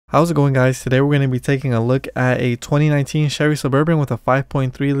How's it going, guys? Today we're going to be taking a look at a 2019 Chevy Suburban with a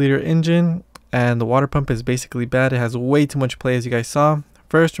 5.3 liter engine, and the water pump is basically bad. It has way too much play, as you guys saw.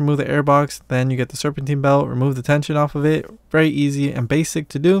 First, remove the air box, then you get the serpentine belt, remove the tension off of it. Very easy and basic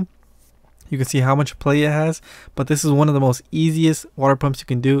to do. You can see how much play it has, but this is one of the most easiest water pumps you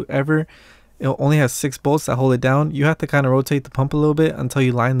can do ever. It only has 6 bolts that hold it down. You have to kind of rotate the pump a little bit until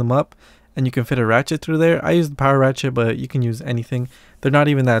you line them up, and you can fit a ratchet through there. I use the power ratchet, but you can use anything. They're not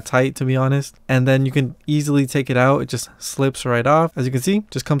even that tight, to be honest. And then you can easily take it out. It just slips right off. As you can see,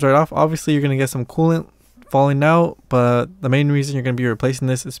 just comes right off. Obviously, you're going to get some coolant falling out, but the main reason you're going to be replacing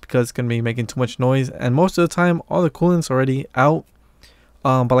this is because it's going to be making too much noise. And most of the time, all the coolant's already out.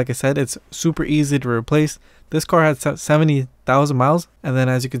 But like I said, it's super easy to replace. This car has 70,000 miles. And then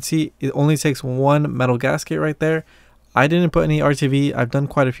as you can see, it only takes one metal gasket right there. I didn't put any RTV. I've done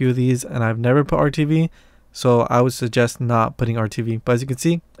quite a few of these and I've never put RTV. So I would suggest not putting RTV. But as you can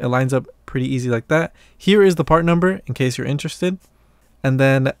see, it lines up pretty easy like that. Here is the part number in case you're interested. And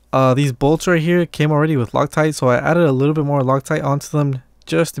then these bolts right here came already with Loctite. So I added a little bit more Loctite onto them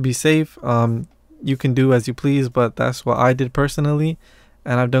just to be safe. You can do as you please, but that's what I did personally.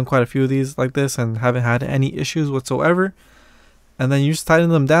 And I've done quite a few of these like this and haven't had any issues whatsoever. And then you just tighten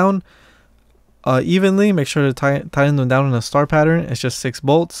them down evenly. Make sure to tighten them down in a star pattern. It's just 6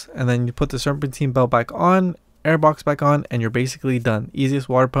 bolts, and then you put the serpentine belt back on, air box back on, and you're basically done. Easiest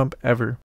water pump ever.